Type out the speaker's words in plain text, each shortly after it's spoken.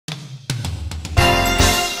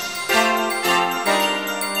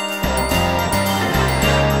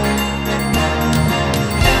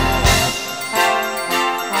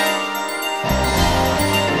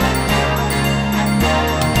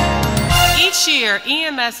This year,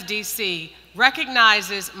 EMSDC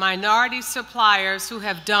recognizes minority suppliers who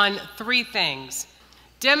have done three things: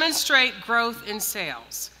 demonstrate growth in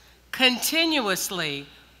sales, continuously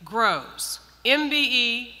grows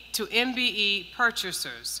MBE to MBE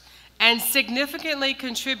purchasers, and significantly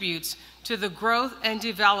contributes to the growth and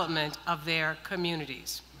development of their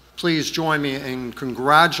communities. Please join me in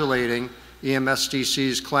congratulating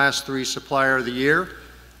EMSDC's Class 3 Supplier of the Year,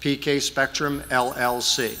 PK Spectrum,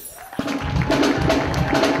 LLC.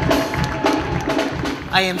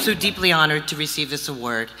 I am so deeply honored to receive this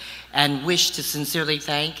award and wish to sincerely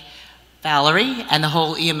thank Valerie and the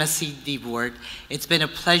whole EMSDC board. It's been a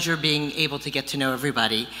pleasure being able to get to know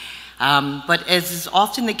everybody. But as is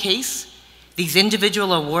often the case, these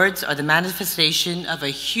individual awards are the manifestation of a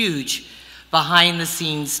huge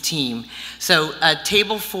behind-the-scenes team. So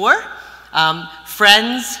table 4,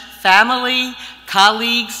 friends, family,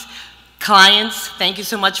 colleagues, clients, thank you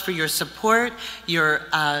so much for your support, your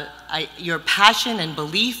passion and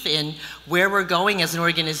belief in where we're going as an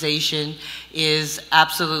organization is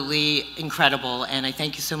absolutely incredible, and I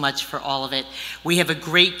thank you so much for all of it. We have a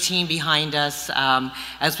great team behind us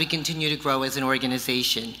as we continue to grow as an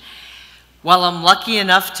organization. While I'm lucky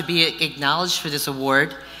enough to be acknowledged for this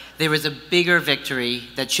award, there is a bigger victory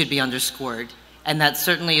that should be underscored, and that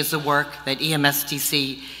certainly is the work that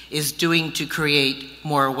EMSDC is doing to create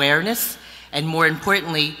more awareness and, more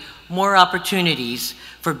importantly, more opportunities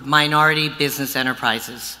for minority business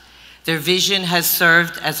enterprises. Their vision has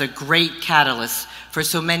served as a great catalyst for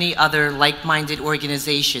so many other like-minded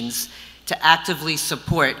organizations to actively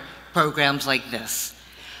support programs like this.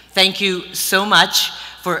 Thank you so much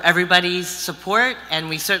for everybody's support, and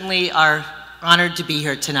we certainly are honored to be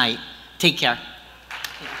here tonight. Take care.